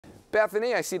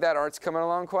Bethany, I see that art's coming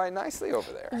along quite nicely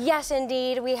over there. Yes,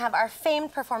 indeed. We have our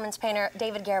famed performance painter,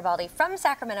 David Garibaldi from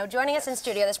Sacramento, joining us in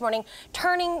studio this morning,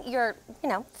 turning your,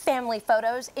 family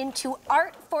photos into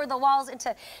art for the walls,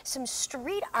 into some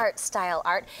street art style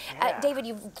art. Yeah. David,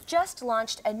 you've just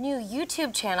launched a new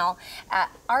YouTube channel,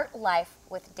 Art Life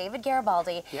with David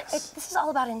Garibaldi. Yes. This is all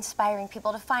about inspiring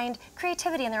people to find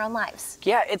creativity in their own lives.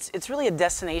 Yeah, it's really a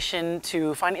destination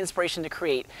to find inspiration to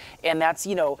create. And that's,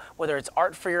 whether it's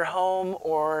art for your home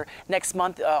or next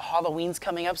month, Halloween's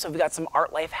coming up, so we've got some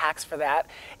art life hacks for that.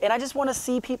 And I just want to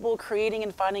see people creating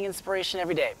and finding inspiration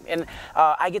every day. And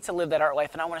I get to live that art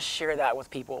life, and I want to share that with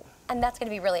people. And that's going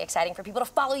to be really exciting for people to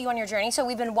follow you on your journey. So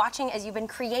we've been watching as you've been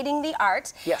creating the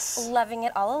art. Yes. Loving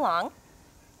it all along.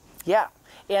 Yeah.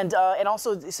 And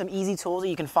also some easy tools that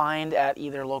you can find at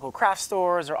either local craft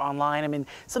stores or online. I mean,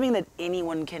 something that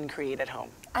anyone can create at home.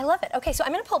 I love it. Okay, so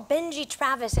I'm going to pull Benji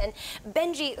Travis in.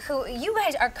 Benji, who you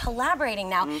guys are collaborating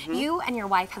now. You and your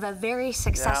wife have a very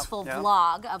successful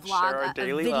vlog, a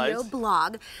video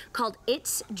blog called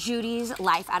It's Judy's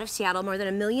Life out of Seattle, more than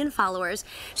 1 million followers.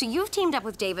 So you've teamed up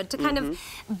with David to kind of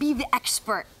be the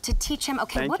expert, to teach him,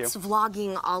 okay, what's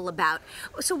vlogging all about?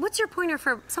 So what's your pointer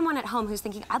for someone at home who's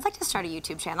thinking, I'd like to start a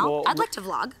YouTube channel, Well, I'd like to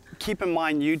vlog? Keep in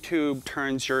mind, YouTube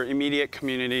turns your immediate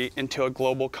community into a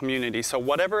global community. So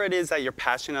whatever it is that you're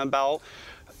passionate about,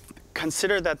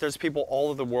 consider that there's people all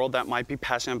over the world that might be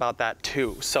passionate about that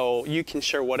too. So you can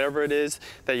share whatever it is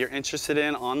that you're interested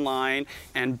in online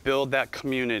and build that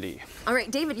community. All right,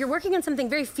 David, you're working on something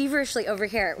very feverishly over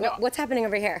here. No. What's happening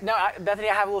over here? No, Bethany,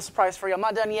 I have a little surprise for you. I'm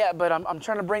not done yet, but I'm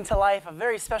trying to bring to life a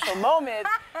very special moment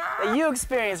that you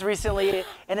experienced recently,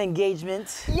 an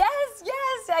engagement. Yes,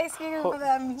 I see you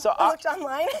looked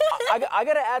online. I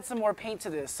got to add some more paint to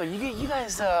this. So you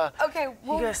guys, okay,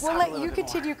 we'll let you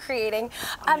continue creating.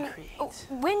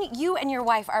 When you and your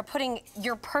wife are putting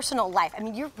your personal life, I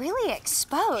mean, you're really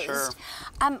exposed. Sure.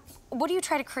 What do you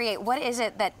try to create? What is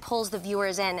it that pulls the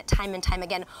viewers in time and time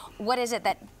again? What is it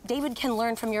that David can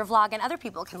learn from your vlog and other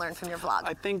people can learn from your vlog?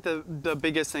 I think the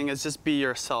biggest thing is just be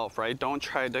yourself, right? Don't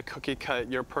try to cookie cut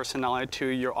your personality to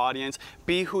your audience.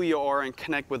 Be who you are and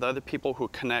connect with other people who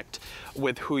connect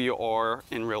with who you are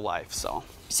in real life, so.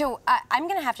 So I'm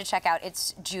going to have to check out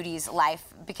It's Judy's Life,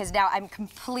 because now I'm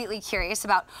completely curious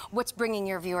about what's bringing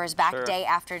your viewers back day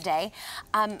after day.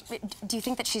 Do you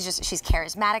think that she's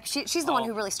charismatic? She's the one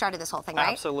who really started this whole thing,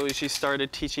 right? Absolutely. She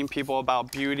started teaching people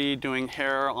about beauty, doing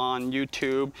hair on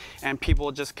YouTube, and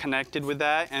people just connected with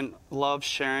that and love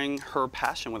sharing her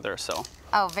passion with her, so.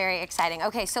 Oh, very exciting.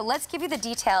 Okay, so let's give you the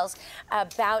details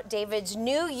about David's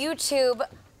new YouTube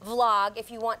vlog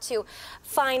if you want to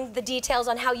find the details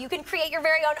on how you can create your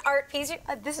very own art piece.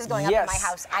 This is going up in my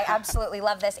house. I absolutely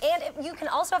love this. And you can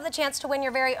also have the chance to win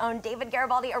your very own David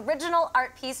Garibaldi original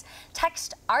art piece.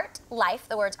 Text Art Life,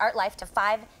 the words Art Life, to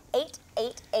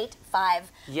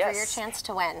 58885 for your chance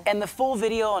to win. And the full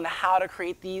video on how to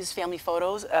create these family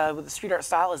photos with the street art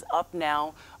style is up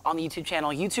now on the YouTube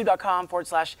channel,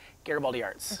 youtube.com/Garibaldi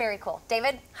Arts. Very cool.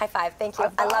 David, high five. Thank you.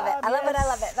 I love it. I love it. I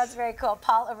love it. That's very cool.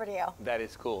 Paul, over to you. That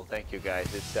is cool. Thank you,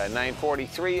 guys. It's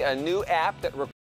 9:43, a new app that